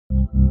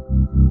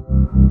What's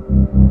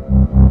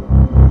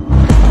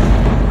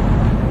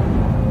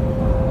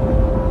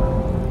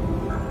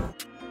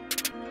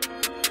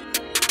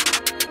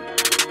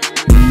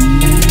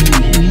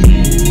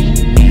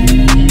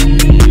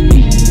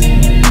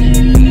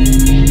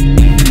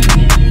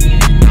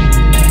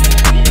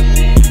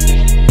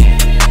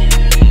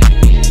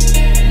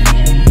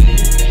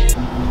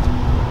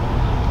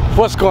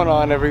going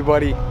on,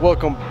 everybody?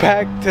 Welcome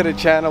back to the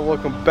channel.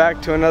 Welcome back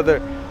to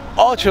another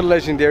ultra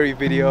legendary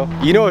video.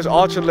 You know it's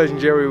ultra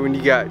legendary when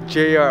you got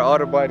JR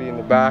Auto Body in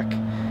the back.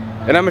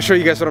 And I'm gonna show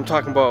you guys what I'm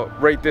talking about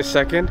right this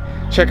second.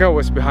 Check out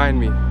what's behind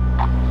me.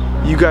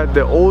 You got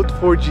the old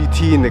Ford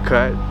GT in the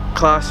cut,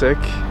 classic.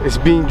 It's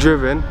being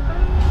driven.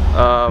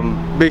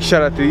 Big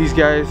shout out to these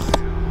guys.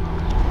 You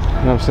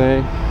know what I'm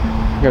saying?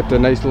 Got the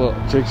nice little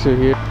fixture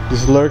here.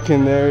 This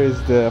lurking there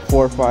is the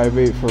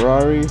 458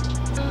 Ferrari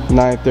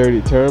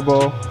 930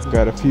 turbo.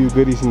 Got a few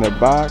goodies in the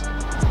back.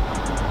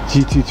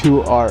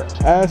 GT2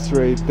 RS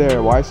right there,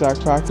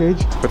 YSAC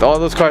package. With all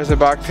those cars in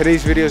the back,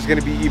 today's video is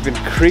gonna be even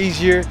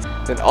crazier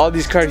than all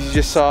these cars you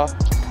just saw.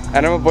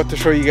 And I'm about to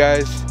show you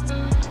guys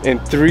in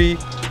 3,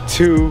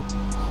 2,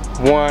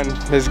 1,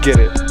 let's get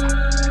it.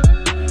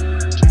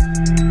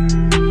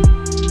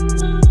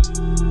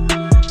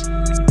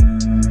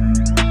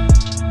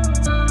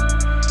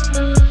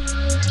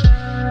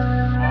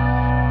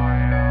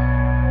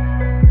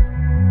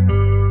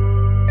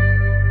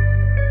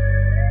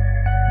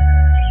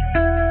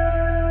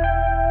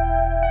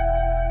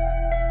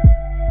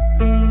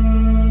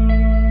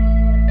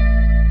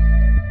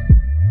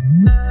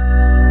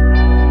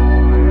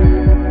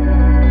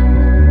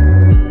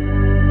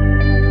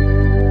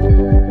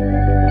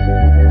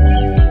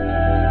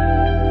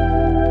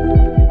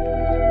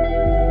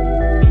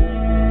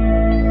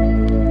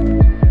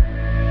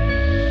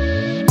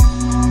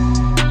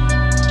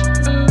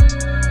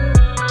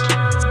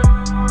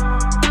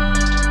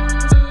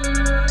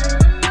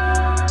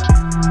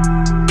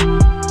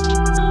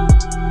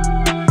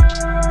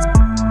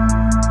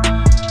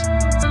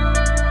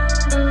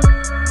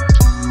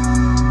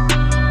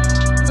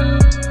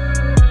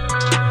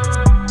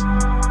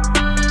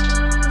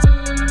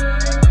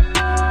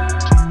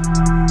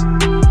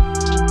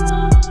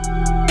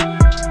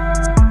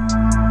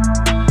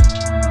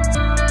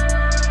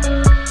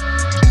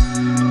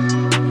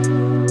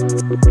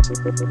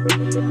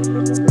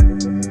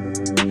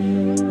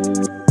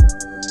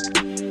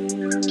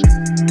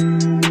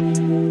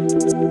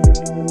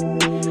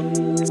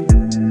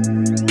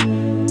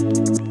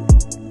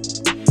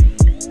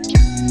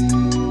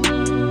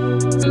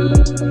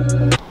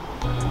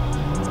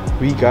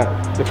 We got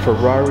the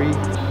Ferrari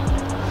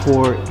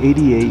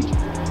 488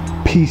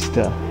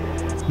 Pista.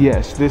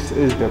 Yes, this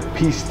is the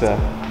Pista.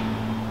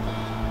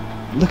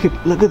 Look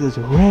at those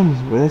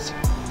rims, bro. That's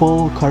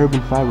full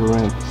carbon fiber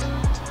rims.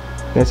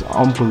 That's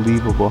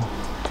unbelievable.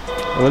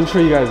 Well, let me show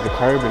you guys the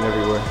carbon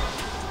everywhere.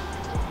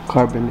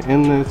 Carbon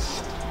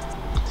inlets,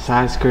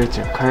 side skirts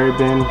are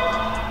carbon.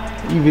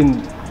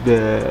 Even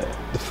the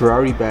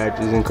Ferrari badge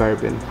is in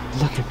carbon.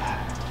 Look at that.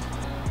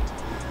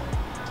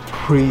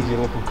 Crazy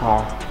looking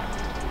car.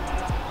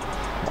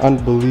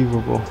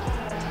 Unbelievable.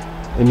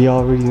 And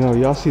y'all already know,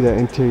 y'all see that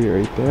interior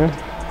right there.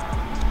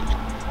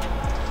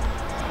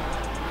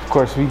 Of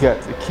course, we got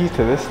the key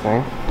to this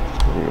thing.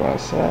 Give me one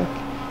sec.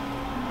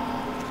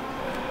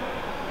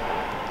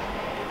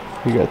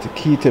 We got the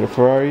key to the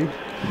Ferrari.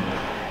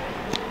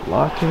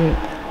 Lock it.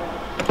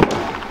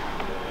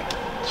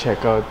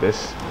 Check out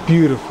this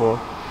beautiful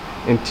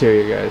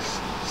interior,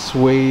 guys.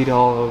 Suede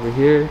all over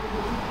here.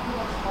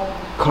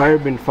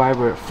 Carbon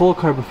fiber, full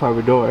carbon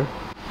fiber door.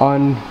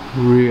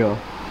 Unreal.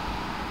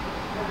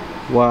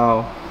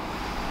 Wow.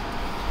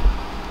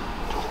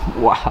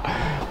 Wow.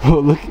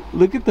 Bro,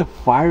 look at the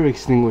fire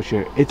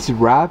extinguisher. It's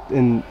wrapped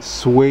in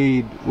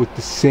suede with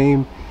the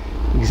same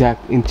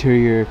exact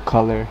interior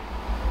color.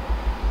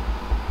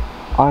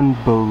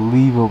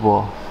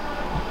 Unbelievable.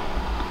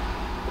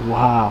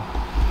 Wow.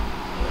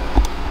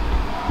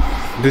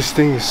 This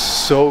thing is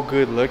so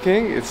good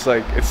looking. It's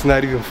like, it's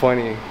not even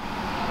funny.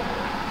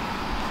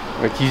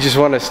 Like, you just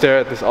want to stare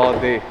at this all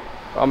day.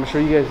 I'm gonna show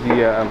you guys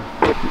the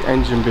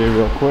engine bay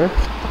real quick.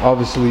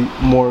 Obviously,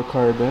 more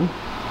carbon.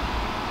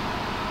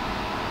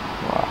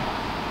 Wow.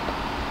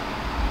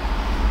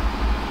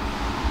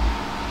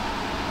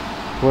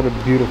 What a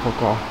beautiful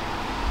car.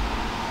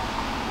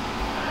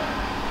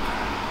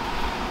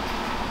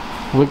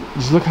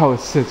 Just look how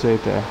it sits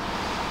right there.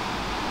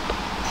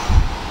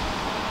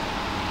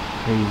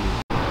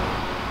 Crazy.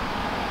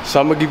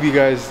 So I'm gonna give you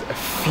guys a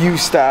few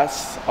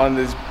stats on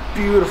this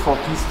beautiful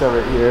Pista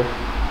right here.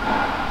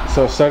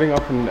 So starting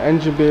off in the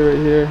engine bay right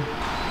here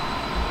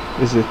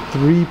is a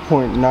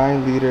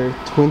 3.9 liter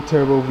twin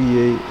turbo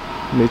V8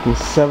 making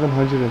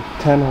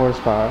 710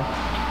 horsepower,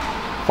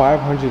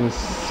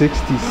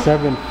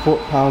 567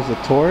 foot-pounds of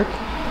torque,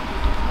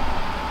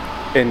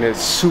 and a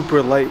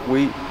super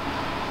lightweight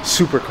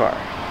supercar.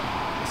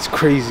 It's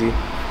crazy.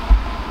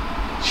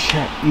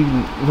 Check,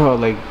 even bro,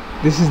 like,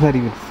 this is not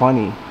even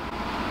funny.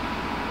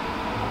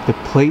 The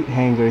plate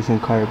hanger is in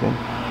carbon.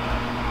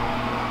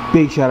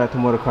 Big shout out to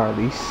Motor Car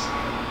Lease.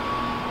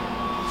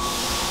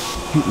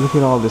 Look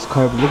at all this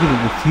carbon. Look at the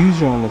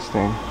diffuser on this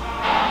thing.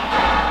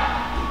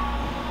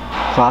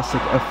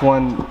 Classic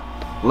F1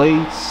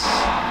 lights.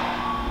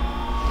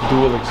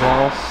 Dual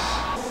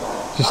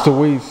exhaust. Just the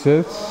way it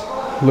sits.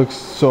 Looks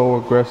so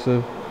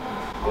aggressive.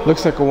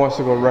 Looks like it wants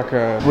to go wreck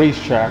a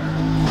racetrack.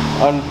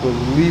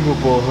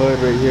 Unbelievable hood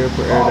right here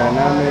for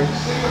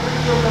aerodynamics.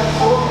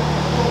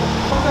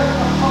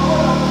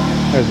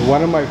 That's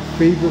one of my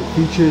favorite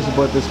features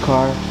about this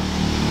car.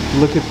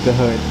 Look at the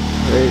hood,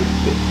 right?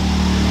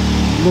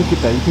 Look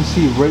at that, you can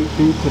see right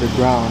through to the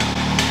ground.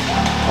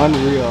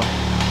 Unreal,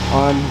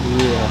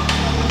 unreal.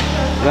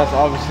 And that's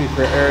obviously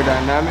for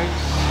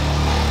aerodynamics.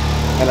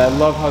 And I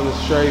love how the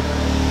stripe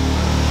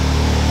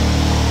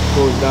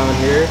goes down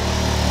here,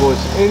 goes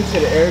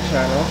into the air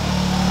channel,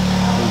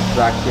 and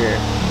back here.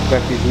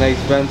 Got these nice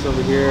vents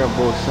over here on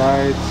both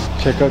sides.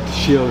 Check out the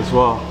shield as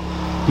well.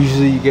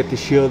 Usually you get the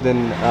shield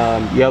in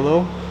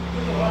yellow,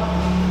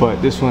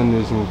 but this one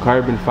is in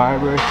carbon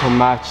fiber to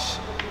match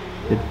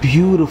the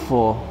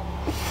beautiful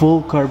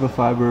full carbon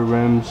fiber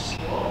rims.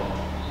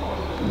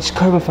 There's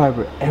carbon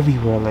fiber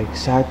everywhere, like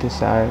side to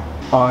side.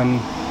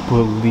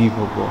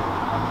 Unbelievable.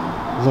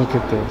 Look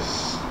at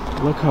this.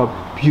 Look how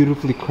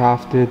beautifully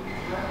crafted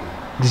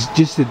this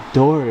just the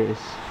door is.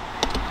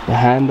 The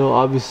handle,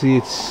 obviously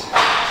it's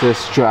a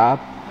strap,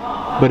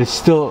 but it's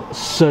still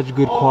such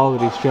good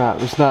quality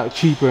strap. It's not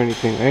cheap or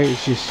anything, right?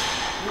 It's just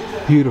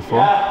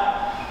beautiful.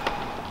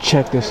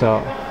 Check this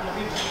out.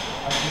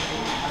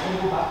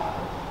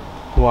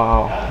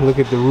 Wow, look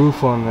at the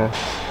roof on this.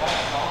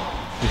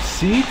 The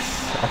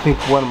seats, I think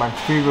one of my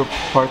favorite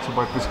parts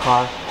about this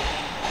car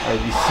are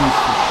these seats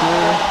for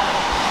sure.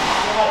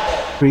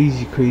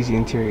 Crazy, crazy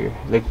interior.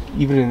 Like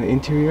even in the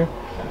interior,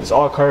 it's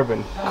all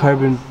carbon.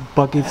 Carbon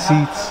bucket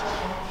seats,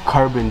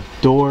 carbon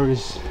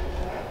doors.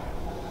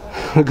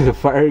 Look at the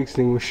fire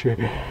extinguisher.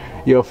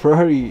 Yo,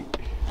 Ferrari's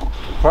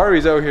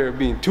out here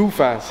being too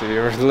fancy.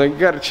 Or like, you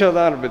gotta chill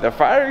down a bit. The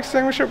fire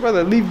extinguisher,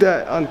 brother, leave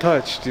that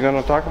untouched. You know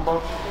what I'm talking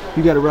about?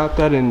 You gotta wrap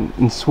that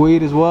in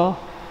suede as well.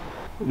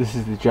 This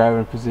is the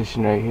driving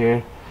position right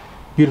here.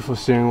 Beautiful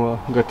steering wheel.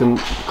 Got the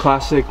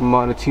classic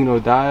Monotino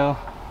dial.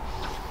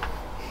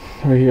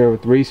 Right here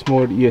with race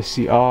mode,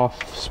 ESC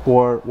off,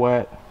 sport,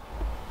 wet.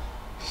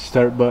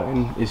 Start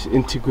button is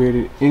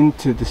integrated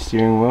into the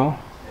steering wheel.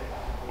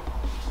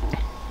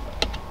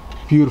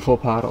 Beautiful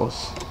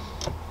paddles.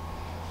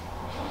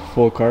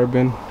 Full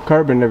carbon.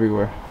 Carbon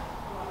everywhere.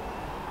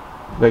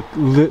 Like,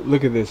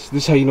 look at this.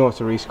 This is how you know it's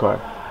a race car.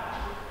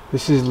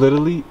 This is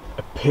literally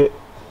a pit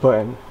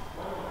button.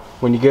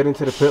 When you get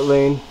into the pit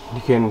lane,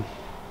 you can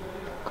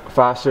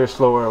faster,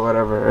 slower, or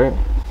whatever,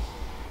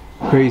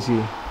 right?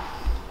 Crazy.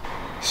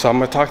 So I'm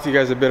gonna talk to you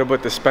guys a bit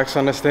about the specs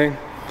on this thing.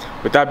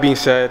 With that being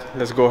said,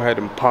 let's go ahead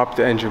and pop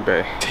the engine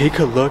bay. Take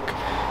a look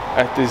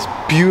at this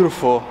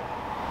beautiful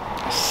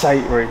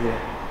sight right here.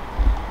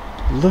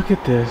 Look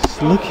at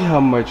this. Look at how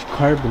much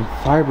carbon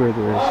fiber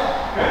there is.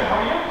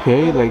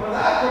 Okay, like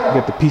you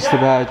got the Pista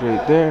badge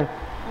right there.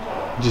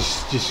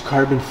 Just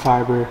carbon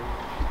fiber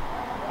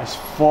as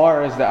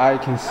far as the eye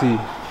can see.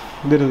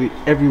 Literally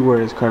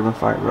everywhere is carbon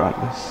fiber on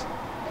this.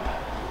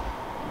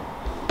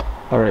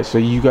 Alright, so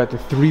you got the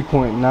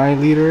 3.9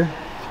 liter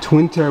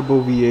twin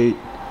turbo V8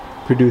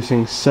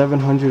 producing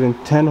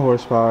 710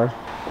 horsepower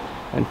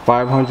and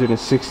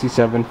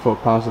 567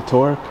 foot-pounds of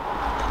torque.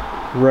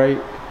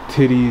 Right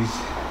to these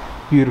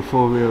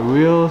beautiful rear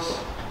wheels.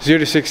 0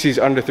 to 60 is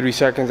under 3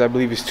 seconds. I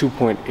believe it's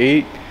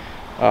 2.8.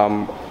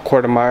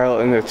 Quarter mile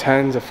in the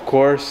 10s, of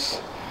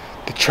course.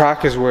 The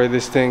track is where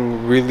this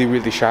thing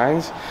really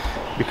shines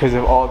because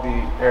of all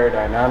the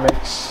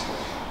aerodynamics.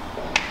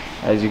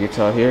 As you can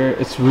tell here,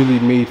 it's really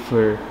made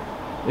for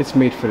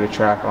the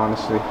track,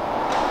 honestly.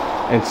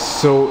 And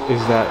so is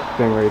that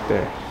thing right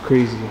there.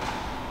 Crazy.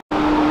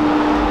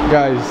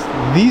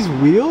 Guys, these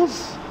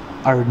wheels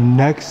are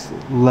next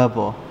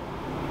level.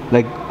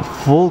 Like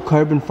full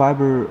carbon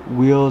fiber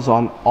wheels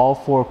on all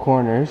four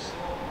corners,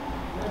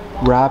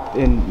 wrapped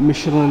in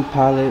Michelin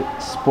Pilot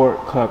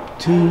Sport Cup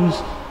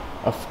 2s.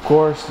 Of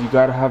course, you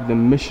gotta have the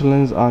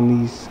Michelins on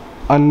these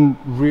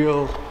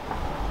unreal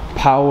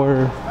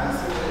power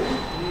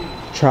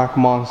track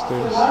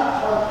monsters.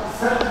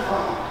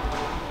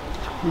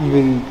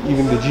 Even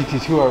the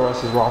GT2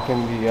 RS is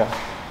rocking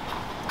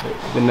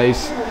the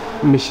nice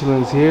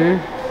Michelins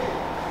here.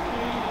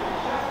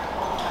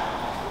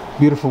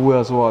 Beautiful wheel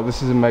as well.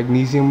 This is a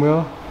magnesium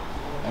wheel,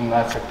 and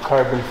that's a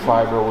carbon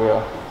fiber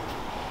wheel.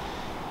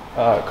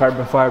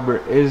 Carbon fiber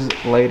is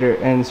lighter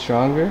and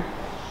stronger,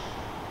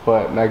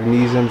 but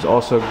magnesium is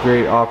also a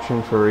great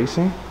option for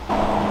racing.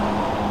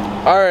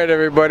 Alright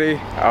everybody,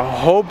 I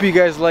hope you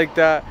guys like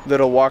that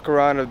little walk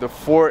around of the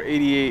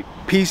 488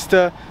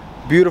 Pista.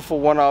 Beautiful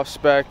one-off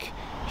spec.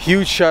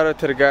 Huge shout out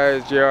to the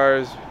guys,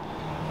 JR's,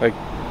 like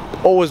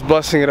always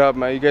busting it up,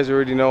 man. You guys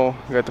already know.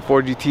 You got the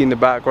 4GT in the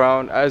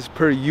background as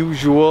per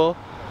usual.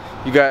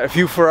 You got a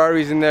few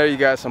Ferraris in there, you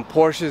got some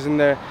Porsches in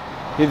there.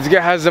 This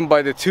guy has them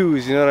by the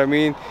twos, you know what I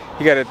mean?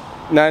 You got a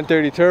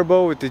 930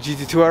 turbo with the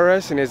GT2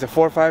 RS, and he has a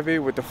 458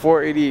 with the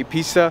 488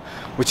 Pista,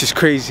 which is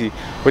crazy.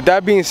 With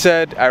that being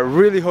said, I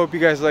really hope you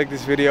guys like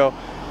this video.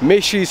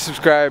 Make sure you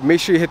subscribe, make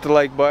sure you hit the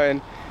like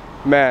button,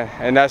 man,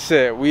 and that's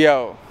it. We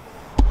out.